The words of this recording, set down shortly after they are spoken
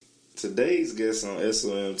today's guest on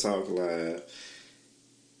SOM Talk Live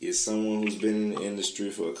is someone who's been in the industry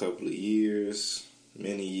for a couple of years,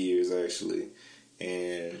 many years actually,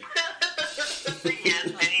 and yes, many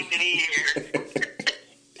years. You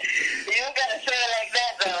don't gotta say it like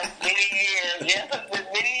that though. Many years. Yes, it's been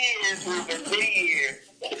many years, Ruben. Many years.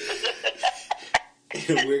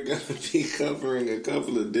 And we're going to be covering a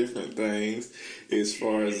couple of different things as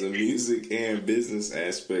far as the music and business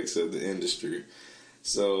aspects of the industry.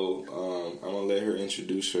 So I'm going to let her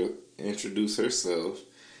introduce herself.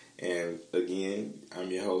 And again, I'm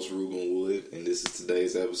your host, Ruben Wood, and this is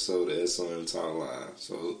today's episode of SOM Talk Live.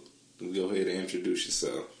 So go ahead and introduce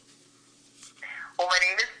yourself. Well, my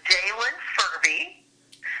name is Jalen Furby.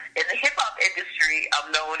 In the hip-hop industry,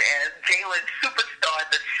 I'm known as Jalen Superstar,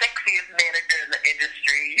 the sexiest manager in the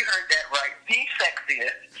industry. You heard that right, the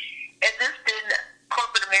sexiest. And just in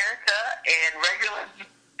corporate America and regular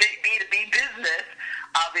B2B business,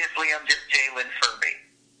 obviously I'm just Jalen Furby.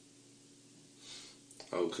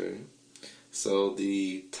 Okay. So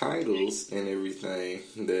the titles and everything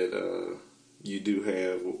that you do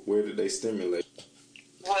have, where do they stimulate?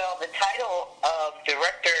 Well, the title of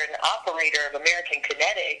Director and Operator of American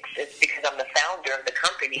Kinetics is because I'm the founder of the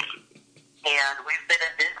company. And we've been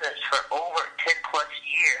in business for over 10-plus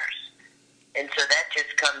years. And so that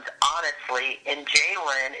just comes honestly. And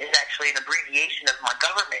Jalen is actually an abbreviation of my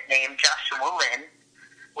government name, Joshua Lynn,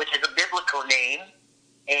 which is a biblical name.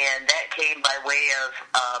 And that came by way of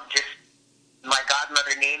just my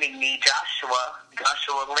godmother naming me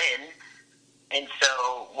Joshua Lynn. And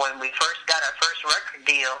so when we first got our first record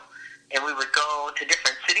deal and we would go to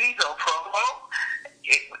different cities on promo,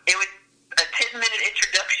 it would a 10-minute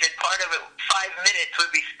introduction, part of it, 5 minutes would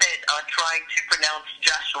be spent on trying to pronounce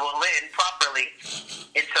Joshua Lynn properly.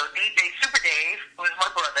 And so DJ Super Dave, who is my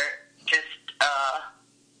brother, just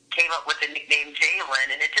came up with the nickname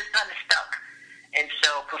Jalen, and it just kind of stuck. And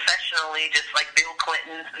so professionally, just like Bill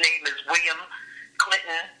Clinton's name is William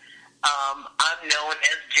Clinton, I'm known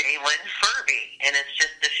as Jalen Furby, and it's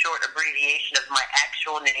just a short abbreviation of my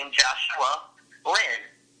actual name, Joshua Lynn.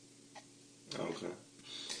 Okay.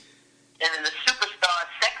 And then the superstar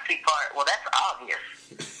sexy part, well, that's obvious.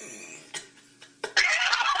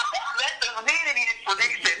 That doesn't need any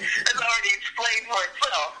explanation. It's already explained for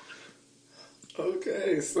itself.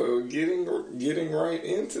 Okay, so getting right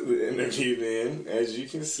into the interview then, as you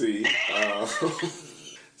can see.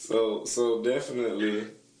 So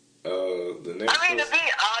definitely the next I mean, to be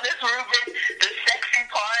honest, Ruben, the sexy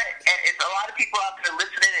part, and it's a lot of people out there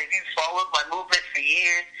listening, and if you've followed my movement for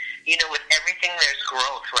years, you know, with everything there's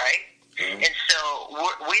growth, right? Mm-hmm. And so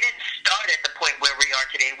we didn't start at the point where we are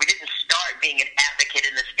today. We didn't start being an advocate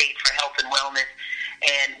in the state for health and wellness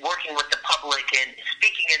and working with the public and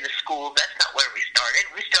speaking in the schools. That's not where we started.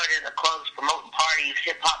 We started in the clubs, promoting parties,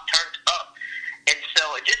 hip-hop turned up. And so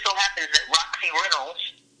it just so happens that Roxy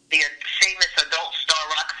Reynolds, the famous adult star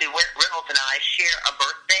Roxy Reynolds, and I share a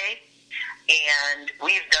birthday, and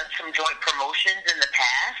we've done some joint promotions in the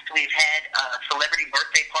past. We've had celebrity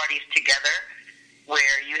birthday parties together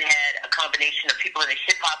where you had a combination of people in the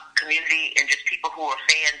hip-hop community and just people who are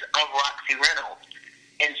fans of Roxy Reynolds.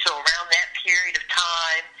 And so around that period of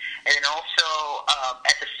time, and then also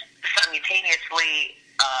simultaneously,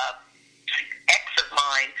 ex of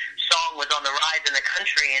mine song was on the rise in the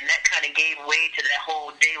country, and that kind of gave way to that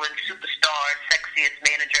whole Jalen Superstar, sexiest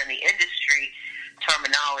manager in the industry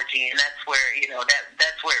terminology, and that's where, you know,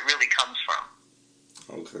 that's where it really comes from.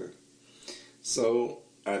 Okay. So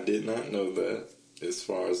I did not know that as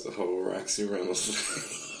far as the whole Roxy Reynolds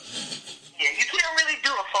Yeah, you can't really do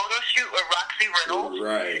a photo shoot with Roxy Reynolds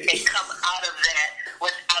and come out of that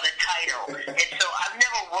without a title. And so I've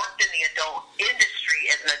never worked in the adult industry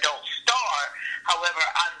as an adult star. However,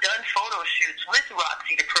 I've done photo shoots with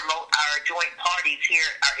Roxy to promote our joint parties here,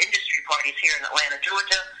 our industry parties here in Atlanta,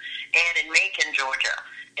 Georgia, and in Macon, Georgia.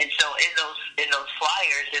 And so in those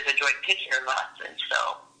flyers, there's a joint picture of us. And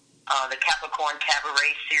so the Capricorn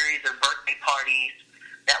Cabaret series of birthday parties,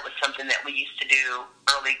 that was something that we used to do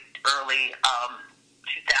early 2000,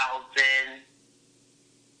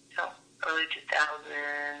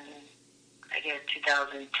 I guess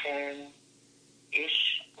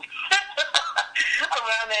 2010-ish,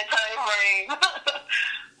 around that time frame.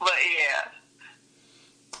 But yeah.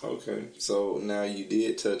 Okay, so now you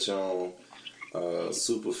did touch on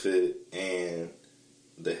SoopaFitt and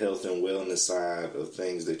the health and wellness side of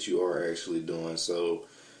things that you are actually doing. So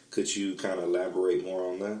could you kind of elaborate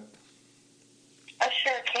more on that? I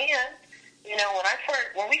sure can. You know,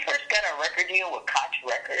 when we first got our record deal with Koch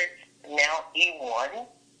Records, now E1,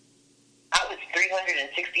 I was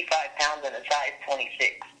 365 pounds and a size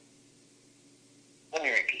 26. Let me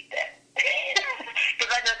repeat that.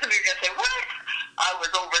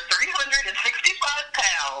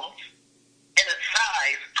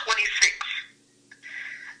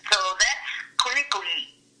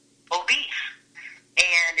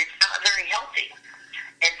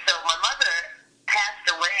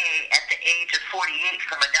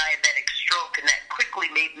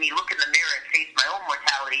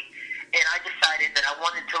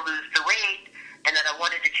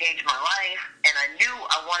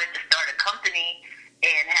 wanted to start a company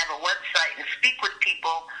and have a website and speak with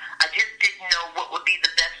people. I just didn't know what would be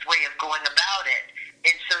the best way of going about it.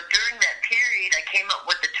 And so during that period, I came up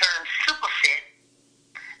with the term SoopaFitt,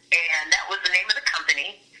 and that was the name of the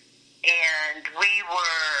company. And we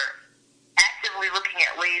were actively looking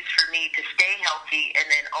at ways for me to stay healthy and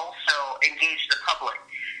then also engage the public.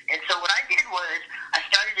 And so what I did was I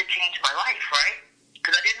started to change my life, right?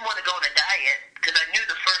 Because I didn't want to go on a diet, because I knew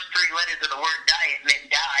the first three letters of the word diet meant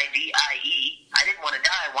die, D-I-E. I didn't want to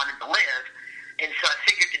die, I wanted to live. And so I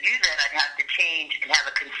figured to do that, I'd have to change and have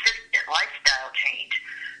a consistent lifestyle change.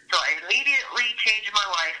 So I immediately changed my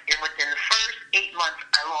life, and within the first 8 months,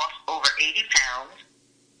 I lost over 80 pounds.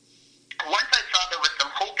 Once I saw there was some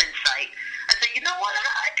hope in sight, I said, you know what,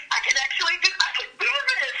 I can actually do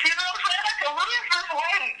this, you know what I'm saying? I can lose this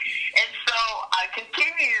weight. And so I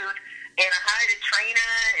continued, and I hired a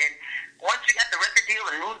trainer, and once we got the record deal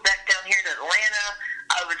and moved back down here to Atlanta,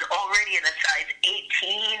 I was already in a size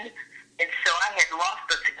 18, and so I had lost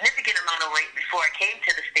a significant amount of weight before I came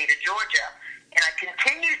to the state of Georgia. And I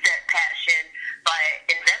continued that passion by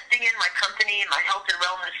investing in my company and my health and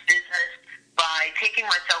wellness business by taking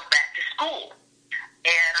myself back to school.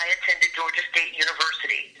 And I attended Georgia State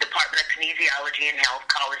University, Department of Kinesiology and Health,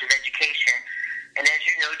 College of Education. And as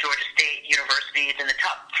you know, Georgia State University is in the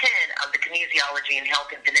top 10 of the kinesiology and health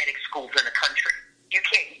and genetics schools in the country. You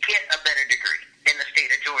can't get a better degree in the state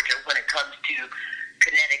of Georgia when it comes to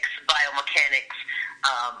kinetics, biomechanics,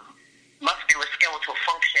 musculoskeletal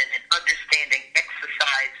function, and understanding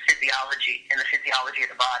exercise physiology and the physiology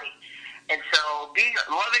of the body. And so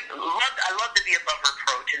I love the Be Above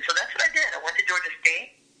approach, and so that's what I did. I went to Georgia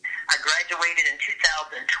State. I graduated in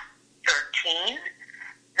 2013.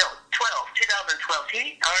 No, 2012.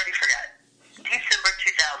 See, I already forgot. December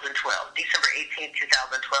 2012. December 18th,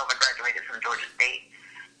 2012, I graduated from Georgia State.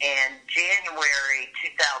 And January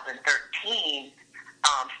 2013,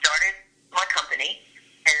 started my company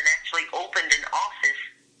and actually opened an office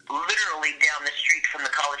literally down the street from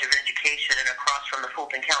the College of Education and across from the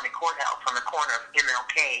Fulton County Courthouse on the corner of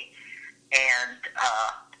MLK and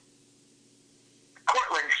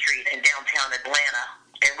Cortlandt Street in downtown Atlanta.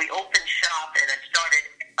 And we opened shop, and it started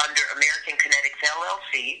under American Kinetics,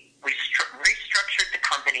 LLC. We restructured the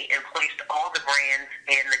company and placed all the brands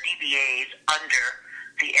and the DBAs under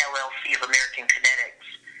the LLC of American Kinetics,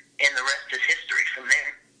 and the rest is history from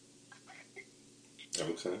there.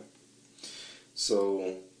 Okay.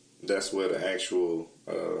 So that's where the actual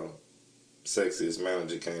sexiest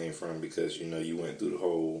manager came from, because, you know, you went through the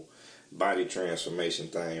whole body transformation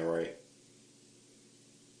thing, right?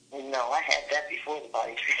 No, I had that before the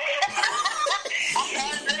body transformation. I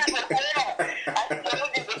had that before. I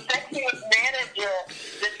told you the sexiest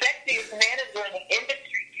manager in the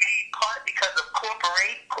industry came caught because of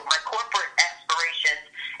my corporate aspirations.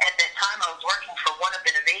 At that time, I was working for One Up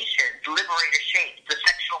Innovations, Liberator Shapes, the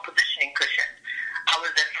sexual positioning cushion. I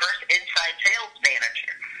was their first inside sales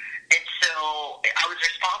manager. And so I was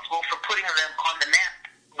responsible for putting them on the map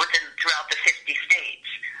throughout the 50 states.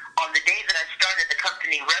 On the day that I started the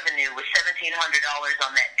company, revenue was $1,700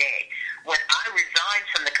 on that day. When I resigned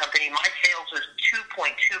from the company, my sales was $2.2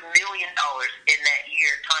 million in that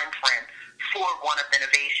year time frame for One Up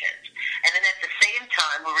Innovations. And then at the same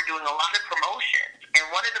time, we were doing a lot of promotions. And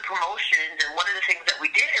one of the promotions and one of the things that we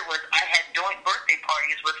did was I had joint birthday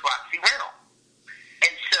parties with Roxy Reynolds.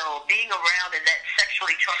 And so being around in that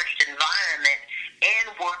sexually charged environment and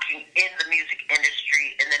working in the music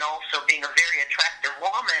industry, and then also being a very attractive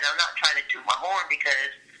woman, I'm not trying to toot my horn because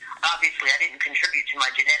obviously I didn't contribute to my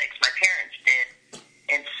genetics, my parents did.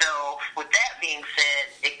 And so with that being said,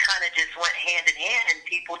 it kind of just went hand in hand, and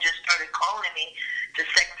people just started calling me the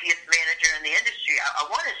sexiest manager in the industry. I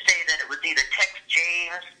want to say that it was either Tex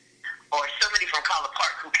James or somebody from College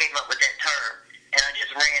Park who came up with that term, and I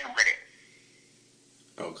just ran with it.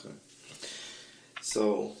 Okay.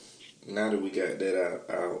 So now that we got that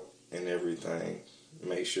out and everything,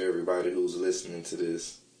 make sure everybody who's listening to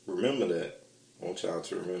this remember that. I want y'all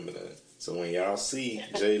to remember that. So when y'all see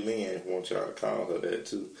Jaylynn, I want y'all to call her that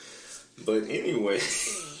too. But anyway,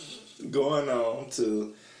 going on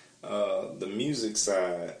to the music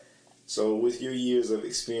side. So with your years of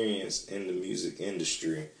experience in the music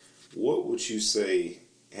industry, what would you say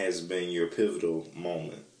has been your pivotal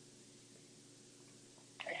moment?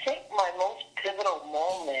 I think my most pivotal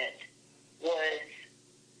moment was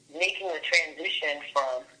making the transition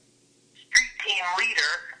from street team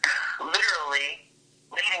leader, literally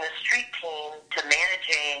leading a street team, to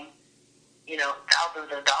managing,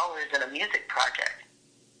 thousands of dollars in a music project.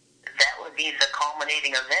 That would be the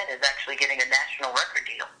culminating event, is actually getting a national record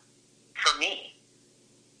deal for me.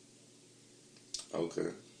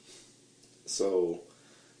 Okay. So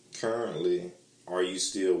currently, are you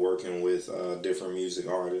still working with different music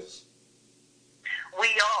artists? We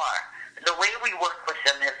are. The way we work with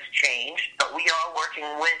them has changed, but we are working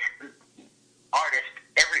with artists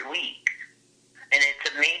every week, and it's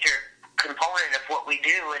a major component of what we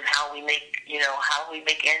do and how we make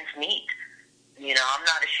ends meet. I'm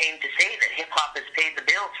not ashamed to say that hip hop has paid the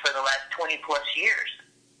bills for the last 20 plus years.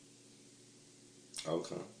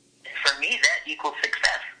 Okay. For me, that equals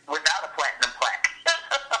success without a platinum plaque.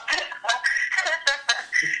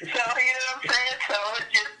 So, you know what I'm saying? So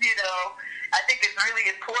it's just, I think it's really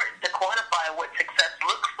important to quantify what success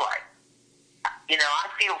looks like. I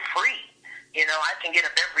feel free. I can get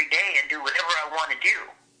up every day and do whatever I want to do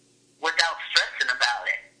without stressing about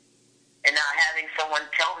it and not having someone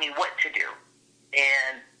tell me what to do.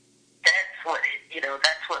 And that's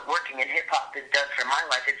what working in hip-hop has done for my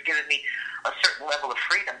life. It's given me a certain level of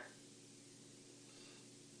freedom.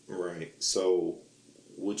 Right. So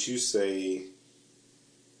would you say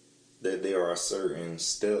that there are certain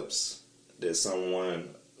steps that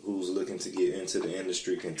someone who's looking to get into the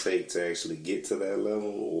industry can take to actually get to that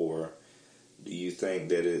level, or do you think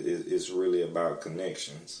that it's really about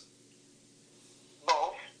connections?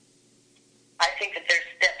 Both. I think that there's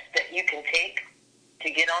steps that you can take to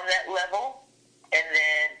get on that level, and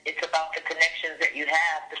then it's about the connections that you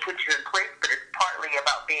have to put you in place, but it's partly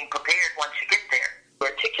about being prepared once you get there.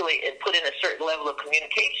 Articulate and put in a certain level of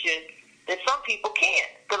communication that some people can't.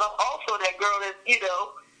 Because I'm also that girl that,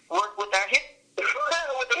 work with our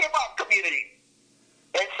with the hip-hop community.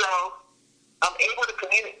 And so I'm able to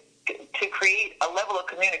create a level of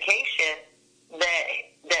communication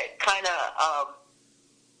that kind of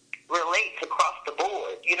relates across the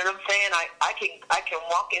board. You know what I'm saying? I can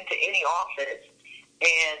walk into any office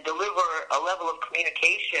and deliver a level of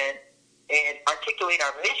communication and articulate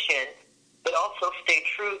our mission, but also stay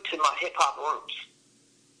true to my hip-hop roots.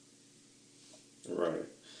 Right.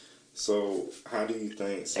 So how do you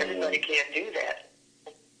think everybody can't do that?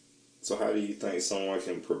 So how do you think someone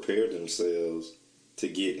can prepare themselves to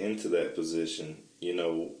get into that position?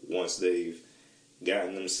 Once they've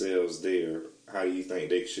gotten themselves there, how do you think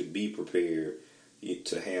they should be prepared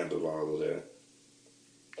to handle all of that?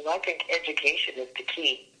 Well, I think education is the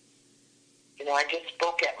key. I just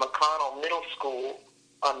spoke at McConnell Middle School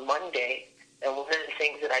on Monday, and one of the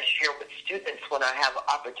things that I share with students when I have an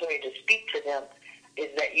opportunity to speak to them is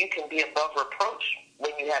that you can be above reproach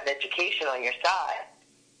when you have education on your side.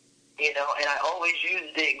 And I always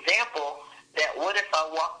use the example that what if I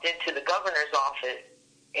walked into the governor's office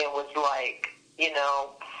and was like,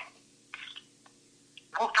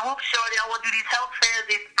 shorty, I want to do these health fairs,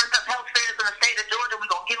 these first health fairs in the state of Georgia. We're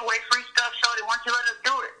going to give away free stuff, shorty. Why don't you let us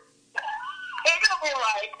do it? And you'll be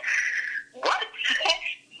like, what?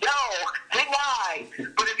 No,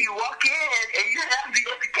 denied. But if you walk in and you have the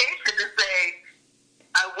education to say,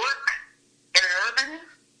 I work in an urban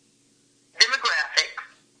demographic.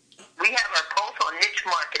 We have our pulse on niche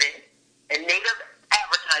marketing and native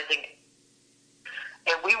advertising.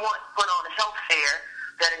 And we want to put on a health fair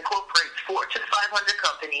that incorporates Fortune 500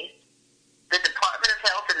 companies, the Department of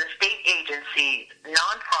Health and the state agencies,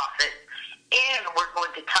 nonprofits, and we're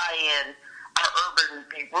going to tie in our urban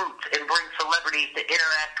roots and bring celebrities to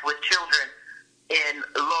interact with children in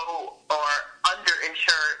low or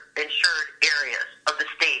underinsured areas of the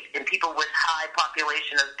state and people with high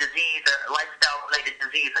population of disease or lifestyle-related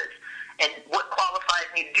diseases. And what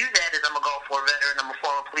qualifies me to do that is I'm a Gulf War veteran, I'm a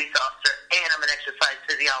former police officer, and I'm an exercise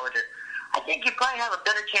physiologist. I think you probably have a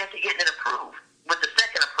better chance of getting it approved with the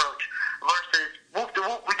second approach versus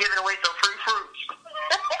whoop-de-whoop, we're giving away some free fruits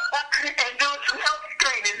and doing some health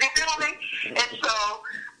screenings, you feel me? And so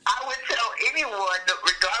I would tell anyone that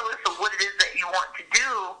regardless of what it is that you want to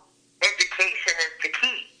do, education is the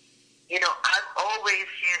key. I've always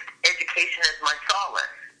used education as my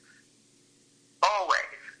solace.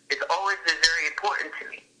 Always. It's always been very important to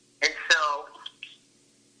me. And so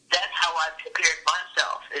that's how I've prepared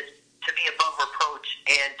myself, is to be above reproach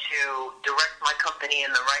and to direct my company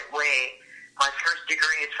in the right way. My first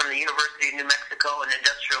degree is from the University of New Mexico in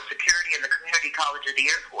Industrial Security and the Community College of the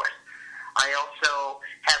Air Force. I also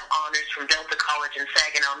have honors from Delta College in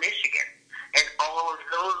Saginaw, Michigan. And all of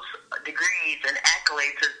those degrees and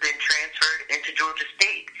accolades have been transferred into Georgia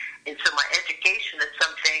State. And so my education is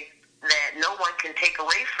something that no one can take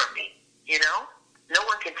away from me, No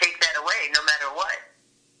one can take that away, no matter what.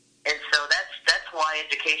 And so that's why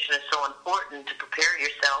education is so important, to prepare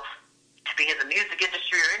yourself to be in the music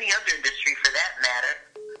industry or any other industry for that matter.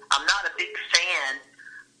 I'm not a big fan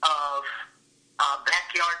of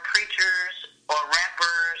backyard preachers or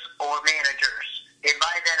rappers or managers. And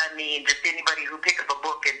by that I mean just anybody who pick up a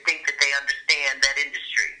book and think that they understand that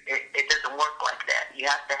industry. It doesn't work like that. You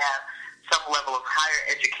have to have some level of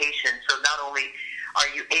higher education. So not only are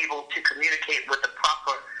you able to communicate with the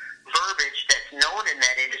proper verbiage that's known in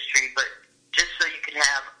that industry, but just so you can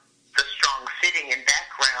have the strong fitting and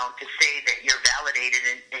background to say that you're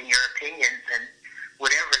validated in your opinions and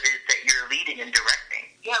whatever it is that you're leading and directing.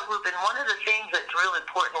 Yeah, Ruben, one of the things that's real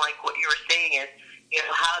important, like what you were saying, is,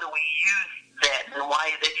 how do we use that and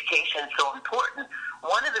why is education so important?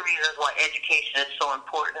 One of the reasons why education is so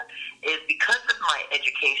important is because of my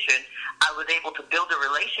education, I was able to build a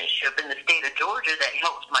relationship in the state of Georgia that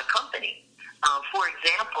helps my company. For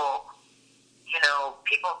example,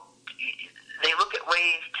 people, they look at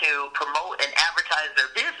ways to promote and advertise their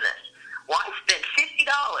business. Well, I spent $50.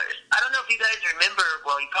 I don't know if you guys remember,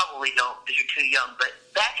 well, you probably don't because you're too young, but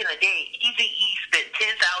back in the day, Eazy-E spent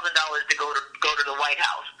 $10,000 to go to the White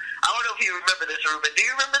House. I don't know if you remember this, Ruben. Do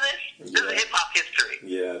you remember this? Yeah. This is hip-hop history.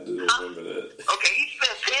 Yeah, I do remember that. Okay, he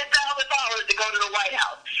spent $10,000 to go to the White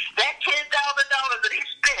House. That $10,000 that he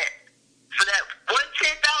spent for that one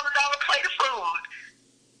 $10,000 plate of food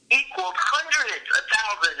equaled hundreds of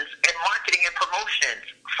thousands in marketing and promotions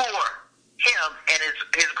for him and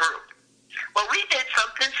his group. Well, we did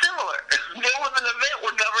something similar. There was an event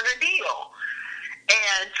with Governor Deal,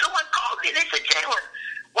 and someone called me and they said, Jalen,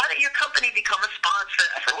 why don't your company become a sponsor?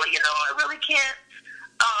 I said, well, I really can't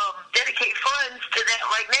dedicate funds to that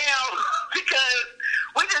right now because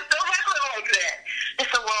we just don't have it like that. They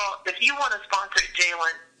said, well, if you want to sponsor it,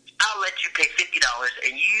 Jalen, I'll let you pay $50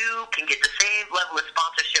 and you can get the same level of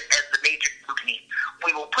sponsorship as the major company.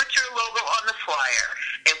 We will put your logo on the flyer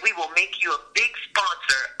and we will make you a big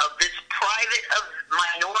sponsor of this private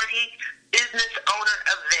minority business owner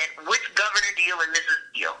event with Governor Deal and Mrs.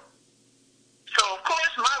 Deal. So, of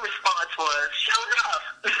course, my response was, show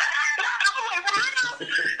enough. I was like, for real?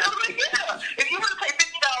 I was like, yeah. If you want to pay $50,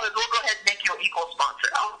 we'll go ahead and make you an equal sponsor.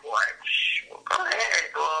 I was like, sure, go ahead.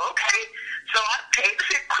 Well, okay. So I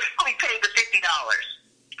quickly paid the $50.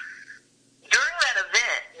 During that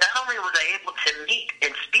event, not only was I able to meet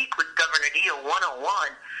and speak with Governor Deal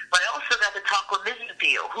one-on-one, but I also got to talk with Mrs.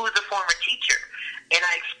 Deal, who is a former teacher. And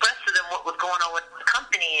I expressed to them what was going on with the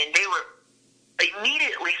company, and they were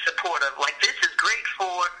immediately supportive. Like, this is great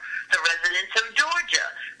for the residents of Georgia.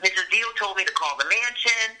 Mrs. Deal told me to call the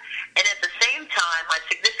mansion, and at the same time, my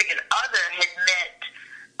significant other had met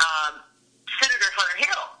Senator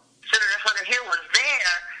Hunter Hill. Senator Hunter Hill was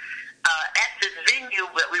there at this venue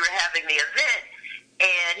that we were having the event,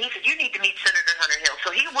 and he said, you need to meet Senator Hunter Hill. So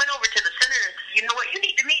he went over to the senator and said, you know what, you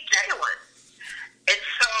need to meet Jalen. And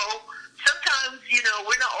so sometimes,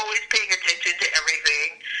 we're not always paying attention to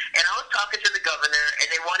everything. And I was talking to the governor, and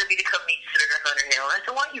they wanted me to come meet Senator Hunter Hill. And I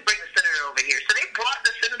said, why don't you bring the senator over here? So they brought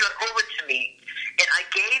the senator over to me, and I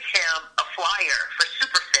gave him a flyer for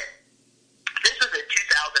SoopaFitt. This was in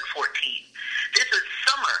 2014. This was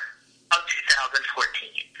summer of 2014.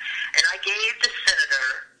 And I gave the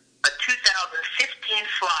senator a 2015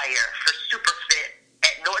 flyer for SoopaFitt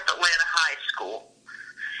at North Atlanta High School.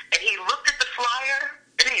 And he looked at the flyer,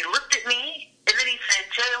 and then he looked at me, and then he said,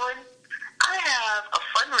 Jalen, I have a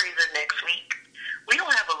fundraiser next week. We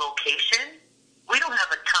don't have a location. We don't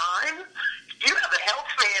have a time. You have a health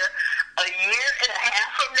fair a year and a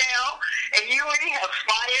half from now, and you already have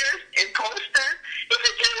flyers and posters. He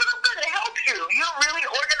said, Jalen, I'm going to help you. You're really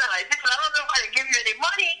organized. He said, I don't know how to give you any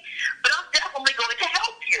money, but I'm definitely going to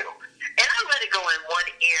help you. And I let it go in one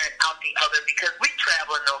ear and out the other because we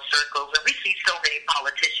travel in those circles, and we see so many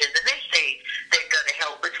politicians, and they say they're going to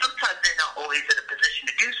help, but sometimes they're not always in a position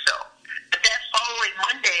to do so. But that following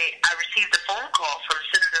Monday, I received a phone call from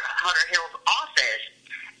Senator Hunter Hill's office,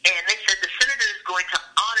 and they said the senator is going to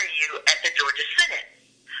honor you at the Georgia Senate.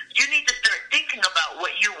 You need to start thinking about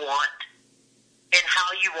what you want and how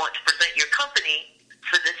you want to present your company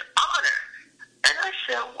for this honor. And I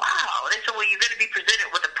said, wow. They said, well, you're going to be presented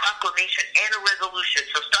with a proclamation and a resolution,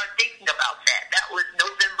 so start thinking about that. That was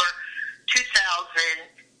November 2014.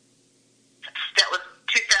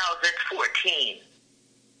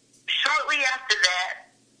 Shortly after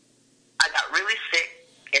that, I got really sick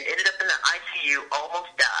and ended up in the ICU, almost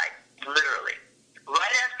died, literally.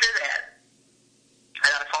 Right after that, I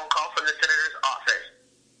got a phone call from the senator's office.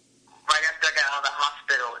 Right after I got out of the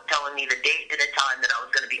hospital, telling me the date and the time that I was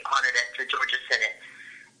going to be honored at the Georgia Senate.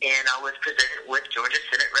 And I was presented with Georgia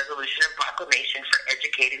Senate Resolution and Proclamation for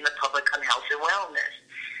educating the public on health and wellness.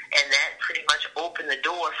 And that pretty much opened the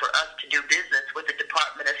door for us to do business with the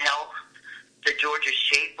Department of Health, the Georgia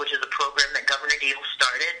Shape, which is a program that Governor Deal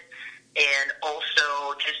started, and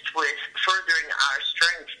also just with furthering our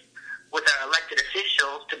strength with our elected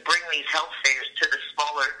officials to bring these health fairs to the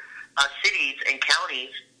smaller cities and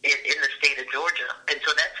counties in the state of Georgia. And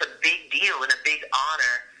so that's a big deal and a big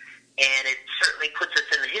honor, and it certainly puts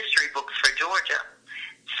us in the history books for Georgia.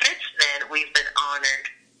 Since then, we've been honored,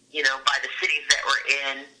 by the cities that we're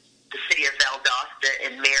in, the city of Valdosta,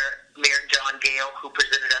 and Mayor John Gale, who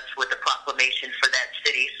presented us with a proclamation for that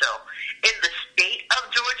city. So in the state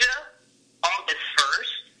of Georgia, August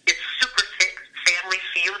 1st is SoopaFitt Family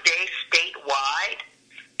Field Day statewide.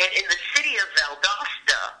 And in the city of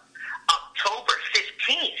Valdosta, October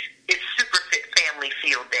 15th is SoopaFitt Family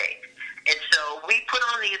Field Day. And so we put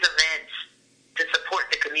on these events to support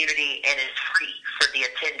the community, and it's free for the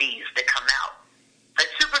attendees that come out. But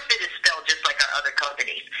SoopaFitt is spelled just like our other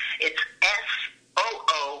companies. It's SoopaFitt,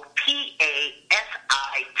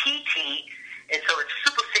 and so it's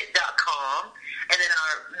SoopaFitt.com. And then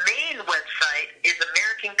our main website is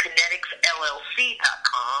Kinetics,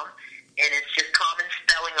 LLC.com, and it's just common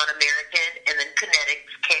spelling on American, and then Kinetics,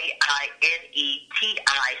 Kinetics,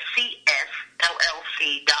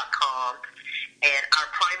 LLC.com. And our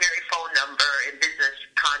primary phone number and business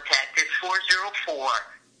contact is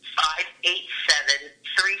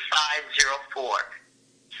 404-587-3504.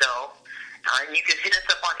 So, and you can hit us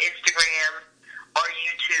up on Instagram or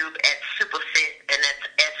YouTube at SoopaFitt, and that's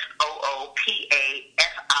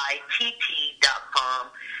SoopaFitt.com.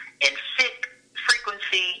 And fit,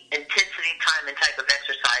 frequency, intensity, time, and type of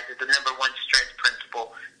exercise is the number one strength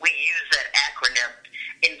principle. We use that acronym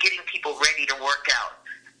in getting people ready to work out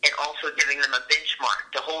and also giving them a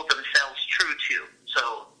benchmark to hold themselves true to.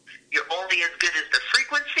 So you're only as good as the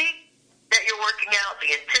frequency that you're working out, the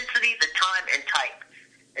intensity, the time, and type.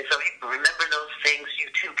 And so if you remember those things, you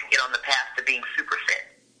too can get on the path to being super fit.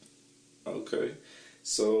 Okay.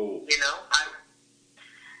 So,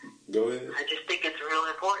 go ahead. I just think it's really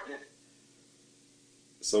important.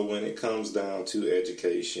 So when it comes down to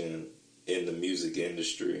education in the music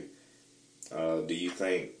industry, do you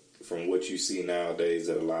think, from what you see nowadays,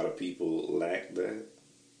 that a lot of people lack that?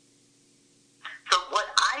 So what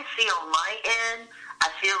I see on my end, I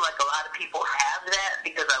feel like a lot of people have that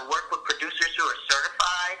because I work with producers who are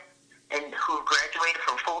certified and who graduated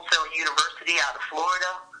from Full Sail University out of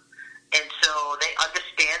Florida. And so they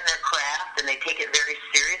understand their craft and they take it very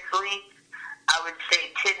seriously. I would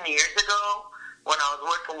say 10 years ago, when I was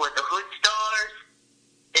working with the Hood Stars,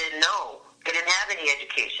 they didn't have any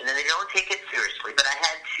education and they don't take it seriously. But I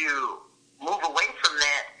had to move away from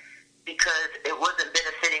that because it wasn't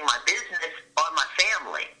benefiting my business or my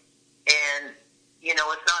family. And,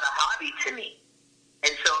 it's not a hobby to me.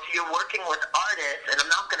 And so if you're working with artists, and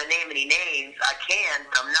I'm not going to name any names, I can,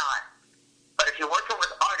 but I'm not. But if you're working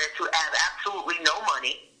with artists who have absolutely no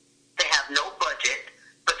money, they have no budget,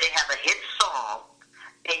 but they have a hit song,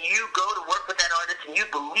 and you go to work with that artist and you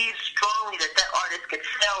believe strongly that that artist could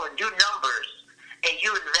sell and do numbers, and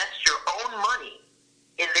you invest your own money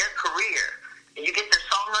in their career, and you get their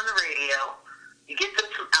song on the radio, you get them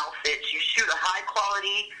some outfits, you shoot a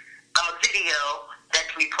high-quality video that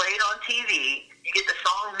can be played on TV, you get the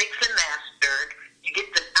song mixed and mastered, you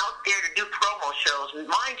get them out there to do promo shows.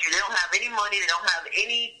 Mind you, they don't have any money, they don't have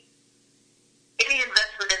any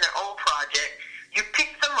investment in their own project. You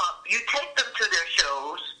pick them up, you take them to their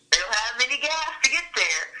shows, they don't have any gas to get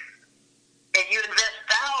there, and you invest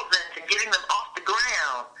thousands in getting them off the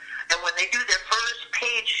ground. And when they do their first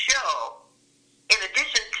paid show, in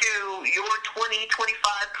addition to your 20, 25%,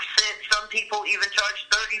 some people even charge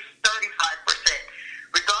 30,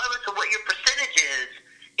 35%, regardless of what your percentage is,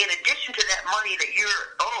 in addition to that money that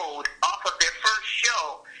you're owed off of their first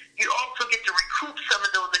show, you also get to recoup some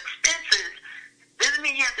of those expenses. Doesn't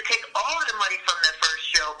mean you have to take all of the money from their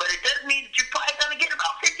first show, but it does mean that you're probably going to get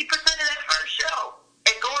about 50% of that first show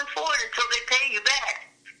and going forward until they pay you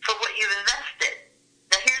back for what you've invested.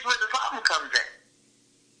 Now, here's where the problem comes in.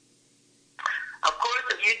 Of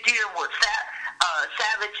course, if you're dealing with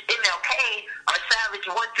Savage MLK or Savage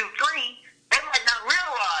 1, 2, 3, they might not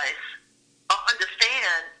realize or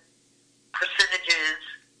understand percentages,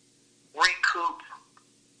 recoup,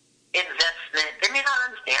 investment. They may not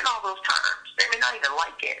understand all those terms. They may not even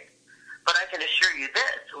like it. But I can assure you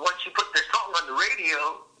this, once you put their song on the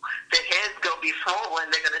radio, their head's going to be swollen.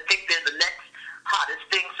 They're going to think they're the next hottest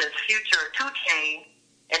thing since Future or 2 Chainz,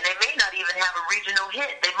 and they may not even have a regional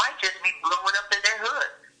hit. They might just be blowing up in their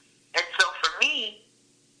hood. And so for me,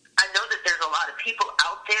 I know that there's a lot of people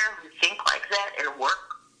out there who think like that and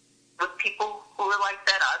work with people who are like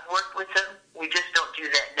that. I've worked with them. We just don't do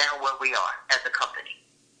that now where we are as a company.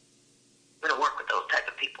 We don't work with those type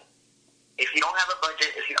of people. If you don't have a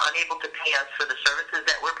budget, if you're unable to pay us for the services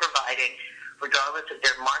that we're providing, regardless if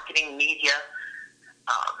they're marketing, media,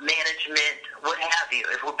 management, what have you.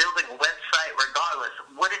 If we're building a website, regardless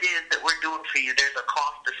of what it is that we're doing for you, there's a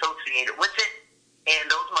cost associated with it, and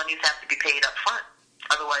those monies have to be paid up front.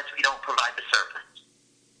 Otherwise, we don't provide the service.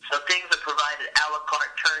 So things are provided a la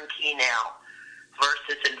carte turnkey now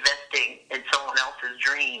versus investing in someone else's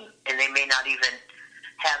dream, and they may not even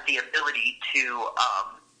have the ability to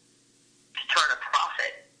turn a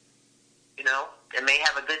profit. You know, they may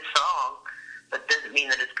have a good song, but doesn't mean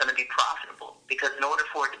that it's going to be profitable. Because in order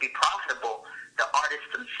for it to be profitable, the artists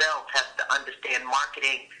themselves have to understand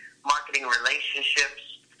marketing relationships,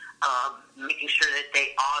 making sure that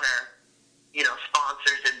they honor, you know,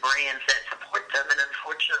 sponsors and brands that support them. And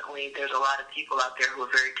unfortunately, there's a lot of people out there who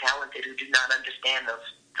are very talented who do not understand those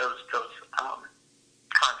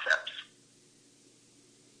concepts.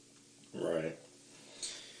 Right.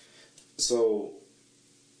 So,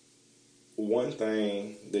 one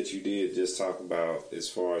thing that you did just talk about as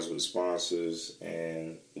far as with sponsors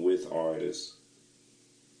and with artists.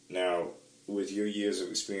 Now, with your years of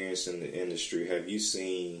experience in the industry, have you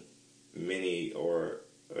seen many or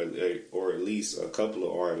at least a couple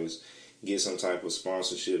of artists get some type of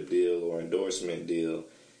sponsorship deal or endorsement deal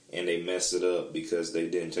and they mess it up because they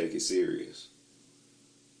didn't take it serious?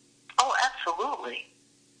 Oh, absolutely.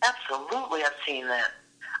 Absolutely, I've seen that.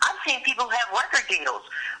 I've seen people have record deals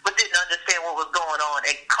but didn't understand what was going on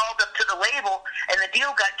and called up to the label, and the deal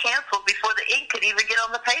got canceled before the ink could even get on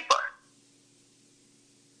the paper.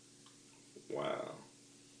 Wow.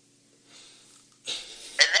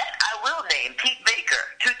 And that I will name Pete Baker,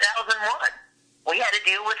 2001. We had a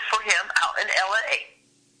deal for him out in L.A.,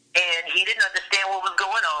 and he didn't understand what was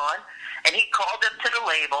going on, and he called up to the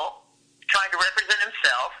label trying to represent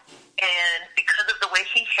himself, and because of the way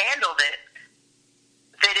he handled it,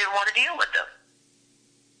 they didn't want to deal with him.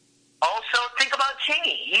 Also, think about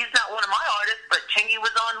Chingy. He's not one of my artists, but Chingy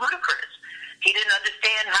was on Ludacris. He didn't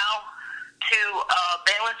understand how to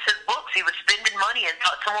balance his books. He was spending money and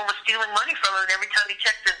thought someone was stealing money from him, and every time he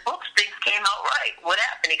checked his books, things came out right. What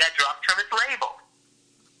happened? He got dropped from his label.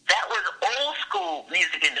 That was old school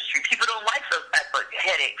music industry. People don't like those type of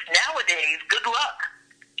headaches. Nowadays, good luck.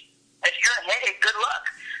 If you're a headache, good luck,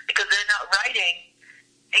 because they're not writing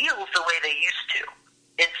deals the way they used to.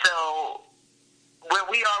 And so where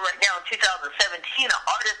we are right now in 2017, an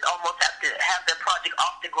artist almost have to have their project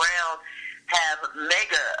off the ground, have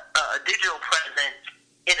mega digital presence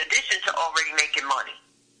in addition to already making money.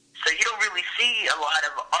 So you don't really see a lot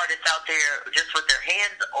of artists out there just with their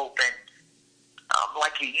hands open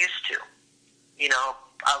like you used to. You know,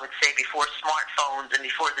 I would say before smartphones and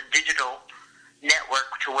before the digital network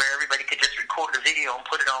to where everybody could just record a video and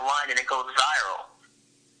put it online and it goes viral.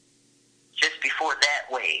 Just before that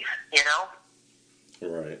wave, you know?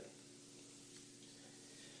 Right.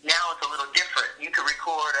 Now it's a little different. You can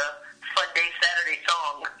record a Fun Day Saturday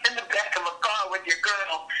song in the back of a car with your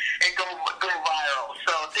girl and go viral.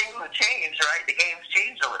 So things have changed, right? The game's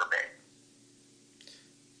changed a little bit.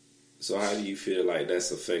 So how do you feel like that's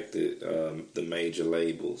affected the major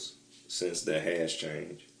labels since that has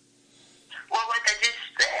changed? Well, like I just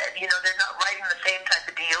said, you know, they're not writing the same type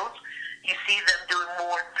of deals. You see them doing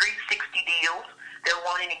more 360 deals. They're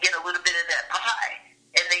wanting to get a little bit of that pie.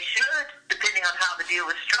 And they should, depending on how the deal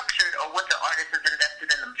is structured or what the artist has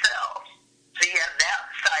invested in themselves. So you have that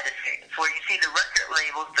side of things, where you see the record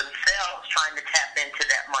labels themselves trying to tap into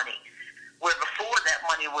that money, where before that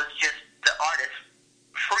money was just the artist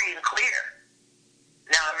free and clear.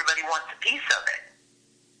 Now everybody wants a piece of it.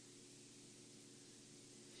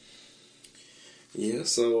 Yeah,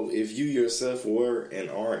 so if you yourself were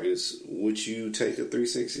an artist, would you take a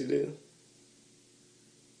 360 deal?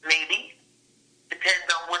 Maybe. Depends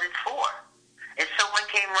on what it's for. If someone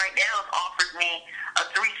came right now and offered me a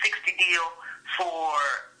 360 deal for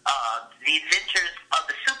the Adventures of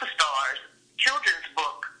the Superstars children's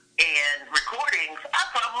book and recordings,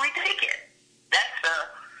 I'd probably take it. That's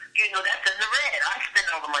in the red. I spend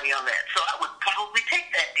all the money on that. So I would probably take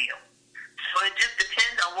that deal. So it just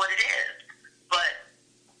depends on what it is. But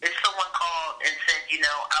if someone called and said, you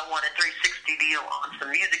know, I want a 360 deal on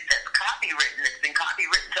some music that's copywritten, that's been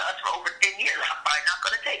copywritten to us for over 10 years, I'm probably not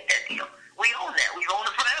going to take that deal. We own that. We've owned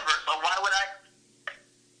it forever. So why would I?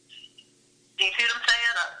 Do you see what I'm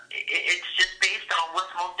saying? It's just based on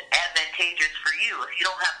what's most advantageous for you. If you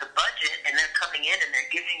don't have the budget and they're coming in and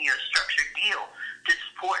they're giving you a structured deal to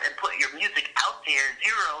support and put your music out there,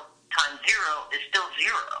 0 times 0 is still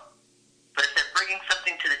 0. But if they're bringing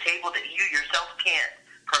something to the table that you yourself can't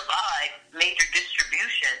provide, major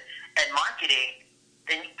distribution and marketing,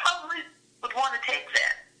 then you probably would want to take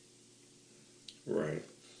that. Right.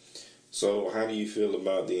 So, how do you feel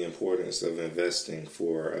about the importance of investing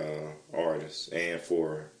for artists and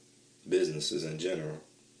for businesses in general?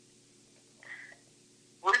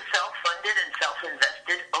 We're self-funded and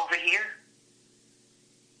self-invested over here.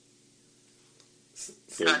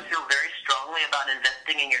 So I feel very strongly about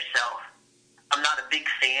investing in yourself. I'm not a big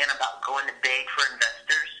fan about going to beg for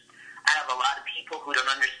investors. I have a lot of people who don't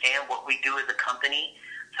understand what we do as a company.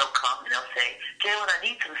 They'll come and they'll say, Jalen, I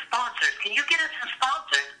need some sponsors. Can you get us some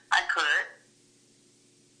sponsors? I could.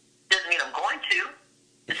 Doesn't mean I'm going to,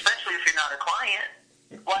 especially if you're not a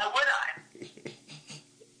client. Why would I?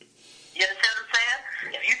 You understand what I'm saying?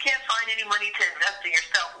 If you can't find any money to invest in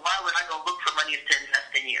yourself, why would I go look for money to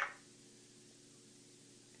invest in you?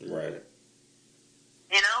 Right.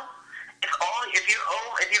 You know? If your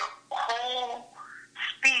whole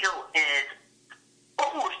spiel is,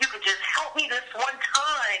 if you could just help me this one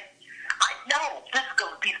time, I know this is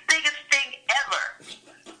going to be the biggest thing ever.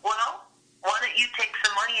 Well, why don't you take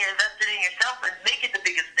some money and invest it in yourself and make it the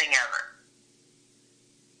biggest thing ever?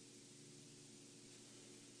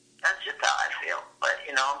 That's just how I feel. But,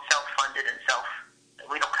 I'm self-funded and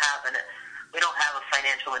we don't have a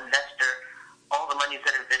financial investor. All the monies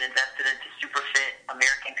that have been invested into SoopaFitt,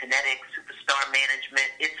 American Kinetics, Superstar Management,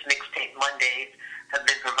 It's Mixtape Mondays have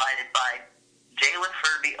been provided by Jalen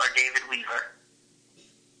Furby or David Weaver,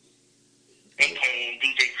 a.k.a.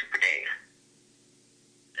 DJ Super Dave.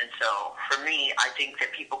 And so, for me, I think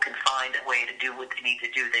that people can find a way to do what they need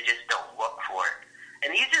to do. They just don't look for it.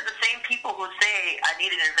 And these are the same people who say, I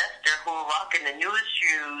need an investor who are rocking the newest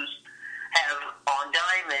shoes, have on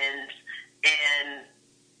diamonds, and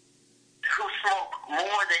who smoke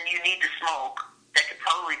more than you need to smoke, that could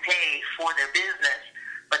probably pay for their business,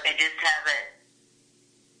 but they just haven't,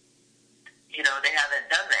 they haven't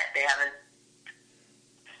done that. They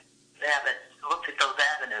haven't looked at those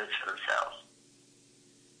avenues for themselves.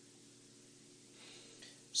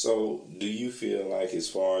 So, do you feel like, as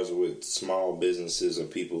far as with small businesses or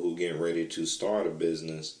people who get ready to start a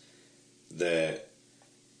business, that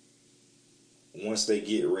once they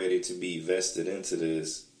get ready to be vested into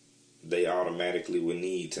this, they automatically would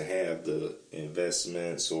need to have the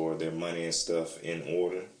investments or their money and stuff in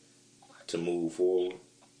order to move forward?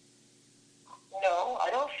 No, I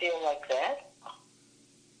don't feel like that.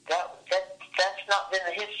 That's not been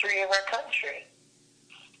the history of our country.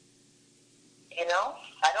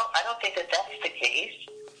 I don't think that that's the case.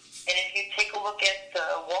 And if you take a look at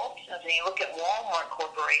Waltons and you look at Walmart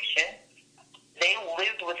Corporation, they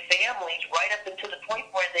lived with families right up until the point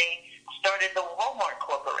where they started the Walmart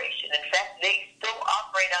Corporation. In fact, they still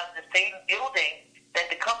operate out of the same building that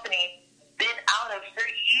the company been out of for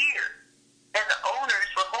years. And the owners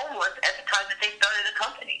were homeless at the time that they started the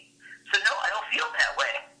company. So no, I don't feel that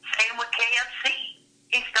way. Same with KFC.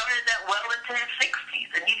 He started that well into his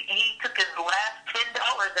 60s, and he took his last $10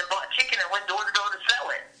 and bought chicken and went door to door to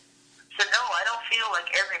sell it. So no, I don't feel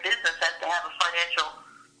like every business has to have a financial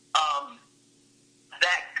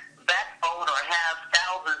backbone or have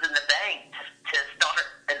thousands in the bank to start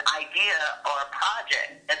an idea or a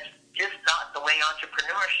project. That's just not the way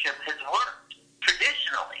entrepreneurship has worked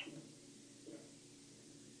traditionally.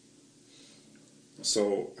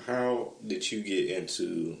 So, how did you get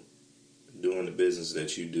into doing the business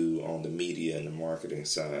that you do on the media and the marketing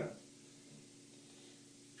side?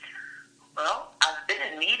 Well, I've been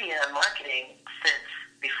in media and marketing since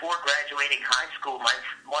before graduating high school.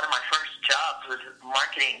 One of my first jobs was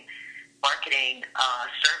marketing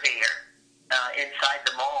surveyor inside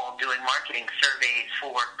the mall, doing marketing surveys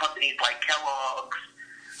for companies like Kellogg's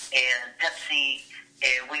and Pepsi.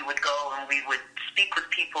 And we would go and we would speak with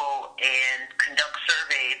people and conduct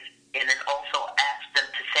surveys, and then also ask them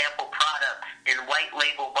to sample products in white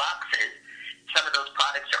label boxes. Some of those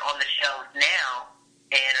products are on the shelves now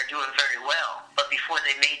and are doing very well. But before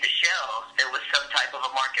they made the shelves, there was some type of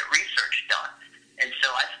a market research done. And so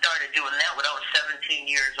I started doing that when I was 17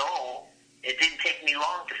 years old. It didn't take me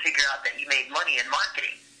long to figure out that you made money in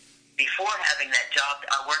marketing. Before having that job,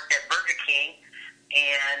 I worked at Burger King,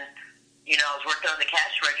 and I was working on the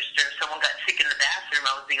cash register. Someone got sick in the bathroom.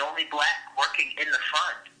 I was the only black working in the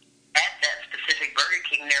front at that specific Burger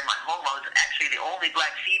King near my home. I was actually the only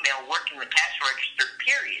black female working the cash register,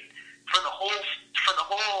 period, for the whole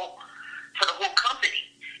company.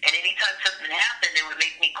 And anytime something happened, they would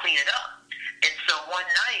make me clean it up. And so one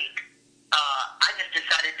night, I just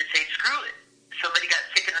decided to say, screw it. Somebody got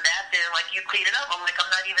sick in the bathroom, like, you clean it up. I'm like, I'm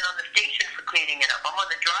not even on the station for cleaning it up. I'm on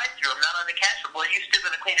the drive-thru. I'm not on the cash. Well, you still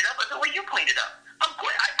going to clean it up? I said, well, you clean it up. I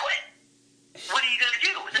quit. What are you going to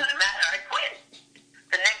do? It doesn't matter. I quit.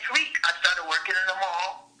 The next week, I started working in the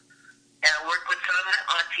mall, and I worked with some of my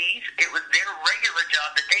aunties. It was their regular job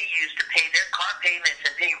that they used to pay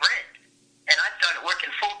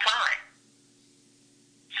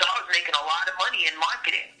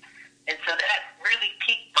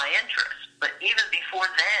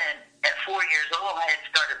years old, I had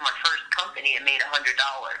started my first company and made $100.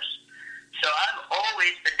 So I've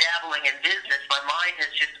always been dabbling in business. My mind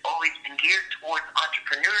has just always been geared towards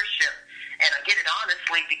entrepreneurship. And I get it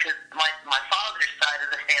honestly because my father's side of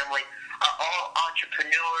the family are all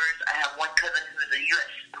entrepreneurs. I have one cousin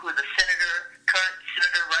who is a senator, current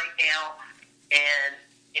senator right now. And,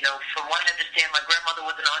 you know, from what I understand, my grandmother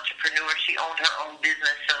was an entrepreneur. She owned her own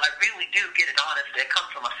business. So I really do get it honestly. I come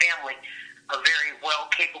from a family of very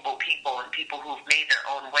well-capable people and people who've made their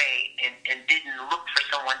own way and didn't look for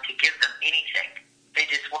someone to give them anything. They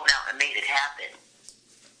just went out and made it happen.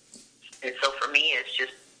 And so for me, it's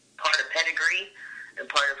just part of pedigree and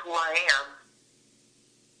part of who I am.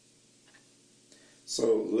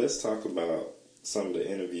 So let's talk about some of the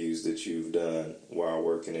interviews that you've done while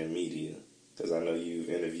working in media. Because I know you've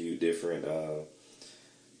interviewed different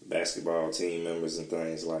basketball team members and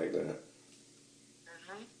things like that.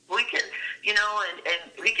 Mm-hmm. We can, you know,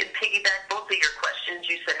 and we can piggyback both of your questions.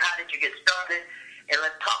 You said, how did you get started? And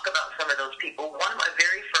let's talk about some of those people. One of my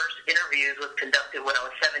very first interviews was conducted when I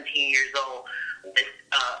was 17 years old with,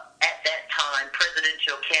 at that time,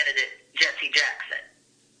 presidential candidate Jesse Jackson.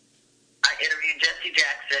 I interviewed Jesse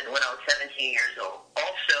Jackson when I was 17 years old.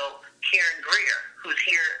 Also, Karen Greer, who's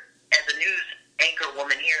here as a news anchor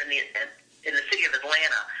woman here in the city of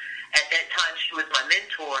Atlanta. At that time, she was my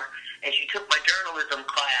mentor, and she took my journalism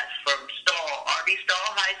class from R.B.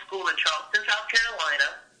 Stahl High School in Charleston, South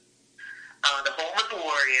Carolina, the home of the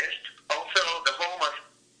Warriors, also the home of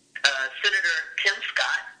Senator Tim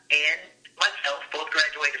Scott and myself, both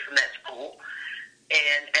graduated from that school.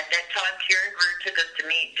 And at that time, Karen Greer took us to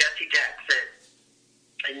meet Jesse Jackson,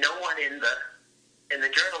 and no one in the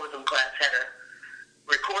journalism class had a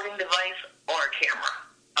recording device or a camera.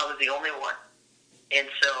 I was the only one. And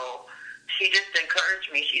so she just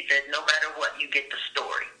encouraged me. She said, no matter what, you get the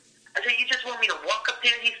story. I said, you just want me to walk up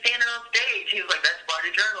there and he's standing on stage? He was like, that's part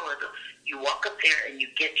of journalism. You walk up there and you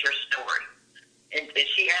get your story. And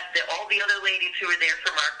she asked all the other ladies who were there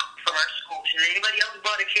from our school, she said, anybody else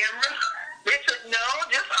brought a camera? They said, no,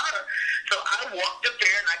 just her. So I walked up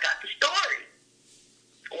there and I got the story.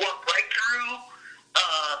 Walked right through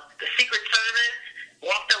the Secret Service,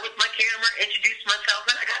 walked up with my camera, introduced myself,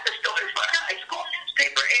 and I got the story for our high school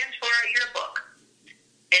newspaper and for our yearbook.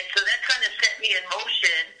 And so that kind of set me in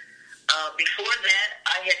motion. Before that,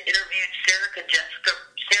 I had interviewed Sarah Jessica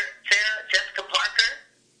Parker.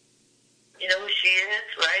 You know who she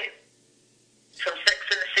is, right? From Sex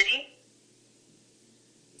and the City.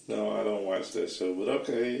 No, I don't watch that show, but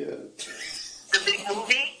okay, yeah. The big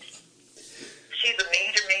movie. She's a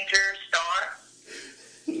major star.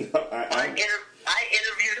 No, I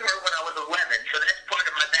interviewed her when I was 11, so that's part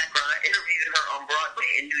of my background. I interviewed her on Broadway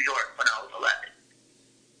in New York when I was 11,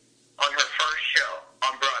 on her first show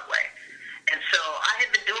on Broadway. And so I had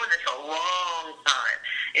been doing this a long time.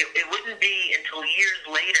 It wouldn't be until years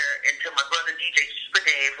later, until my brother DJ Super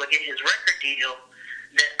Dave would get his record deal,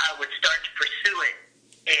 that I would start to pursue it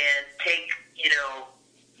and take, you know,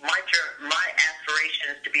 my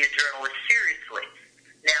aspirations to be a journalist seriously.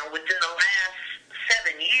 Now, within the last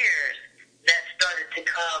 7 years, that started to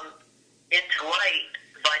come into light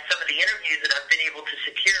by some of the interviews that I've been able to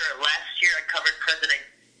secure. Last year, I covered President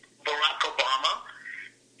Barack Obama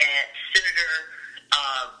at Senator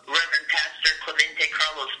Reverend Pastor Clemente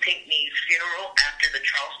Carlos Pinckney's funeral after the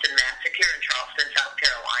Charleston Massacre in Charleston, South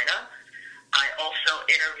Carolina. I also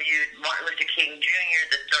interviewed Martin Luther King Jr.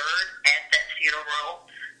 III at that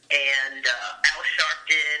funeral, and Al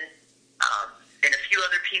Sharpton, and a few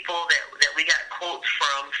other people that we got quotes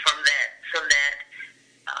from that.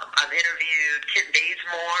 I've interviewed Kent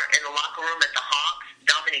Bazemore in the locker room at the Hawks,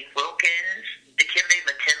 Dominique Wilkins, Dikembe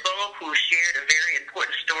Mutombo, who shared a very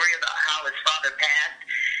important story about how his father passed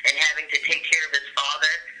and having to take care of his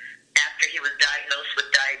father after he was diagnosed with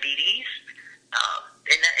diabetes.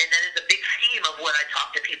 And that is a big theme of what I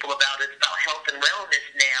talk to people about. It's about health and wellness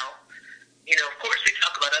now. You know, of course we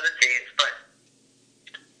talk about other things, but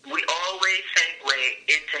we always segue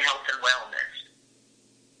into health and wellness.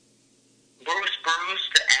 Bruce,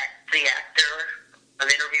 the actor, I've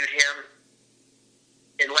interviewed him.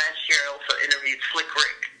 And last year I also interviewed Slick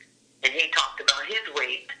Rick, and he talked about his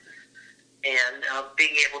weight and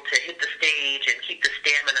being able to hit the stage and keep the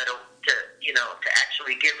stamina to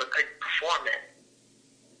actually give a good performance.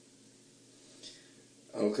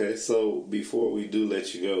 Okay, so before we do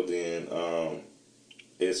let you go then,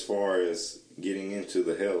 as far as getting into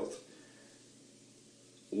the health,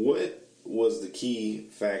 what was the key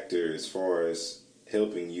factor as far as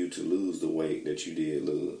helping you to lose the weight that you did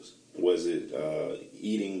lose? Was it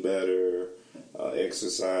eating better,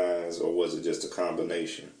 exercise, or was it just a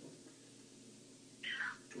combination?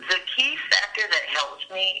 The key factor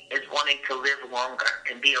me is wanting to live longer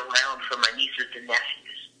and be around for my nieces and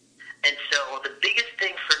nephews. And so the biggest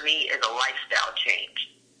thing for me is a lifestyle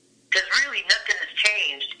change. Because really nothing has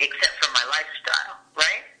changed except for my lifestyle,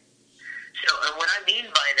 right? So, and what I mean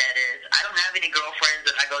by that is, I don't have any girlfriends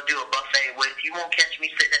that I go do a buffet with. You won't catch me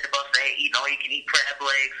sitting at the buffet eating all you can eat crab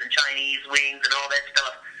legs and Chinese wings and all that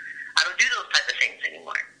stuff. I don't do those type of things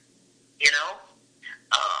anymore. You know?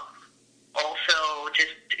 Also,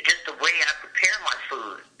 just the way I prepare my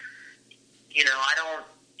food. You know,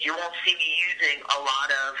 you won't see me using a lot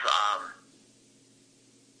of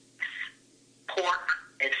pork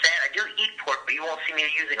and fat. I do eat pork, but you won't see me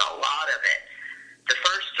using a lot of it. The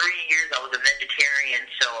first 3 years I was a vegetarian,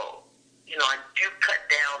 so, you know, I do cut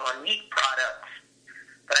down on meat products,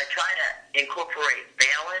 but I try to incorporate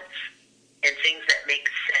balance and things that make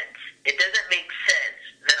sense. It doesn't make sense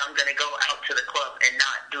that I'm going to go out to the club and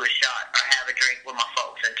not do a shot or have a drink with my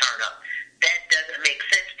folks and turn up. That doesn't make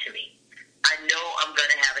sense to me. I know I'm going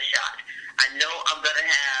to have a shot. I know I'm going to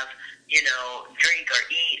have, you know, drink or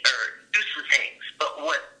eat or do some things. But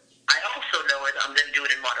what I also know is I'm going to do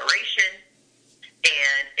it in moderation.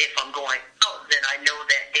 And if I'm going out, then I know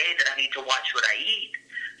that day that I need to watch what I eat.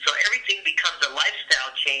 So everything becomes a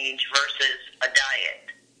lifestyle change versus a diet.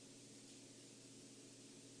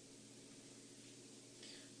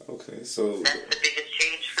 Okay, so that's the biggest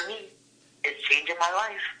change for me. It's changing my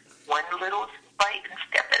life. One little bite and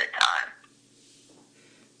step at a time.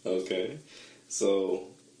 Okay, so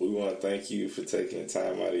we want to thank you for taking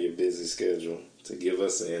time out of your busy schedule to give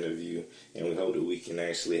us an interview, and we hope that we can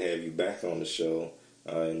actually have you back on the show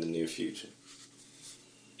in the near future.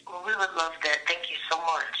 Well, we would love that. Thank you so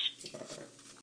much. All right.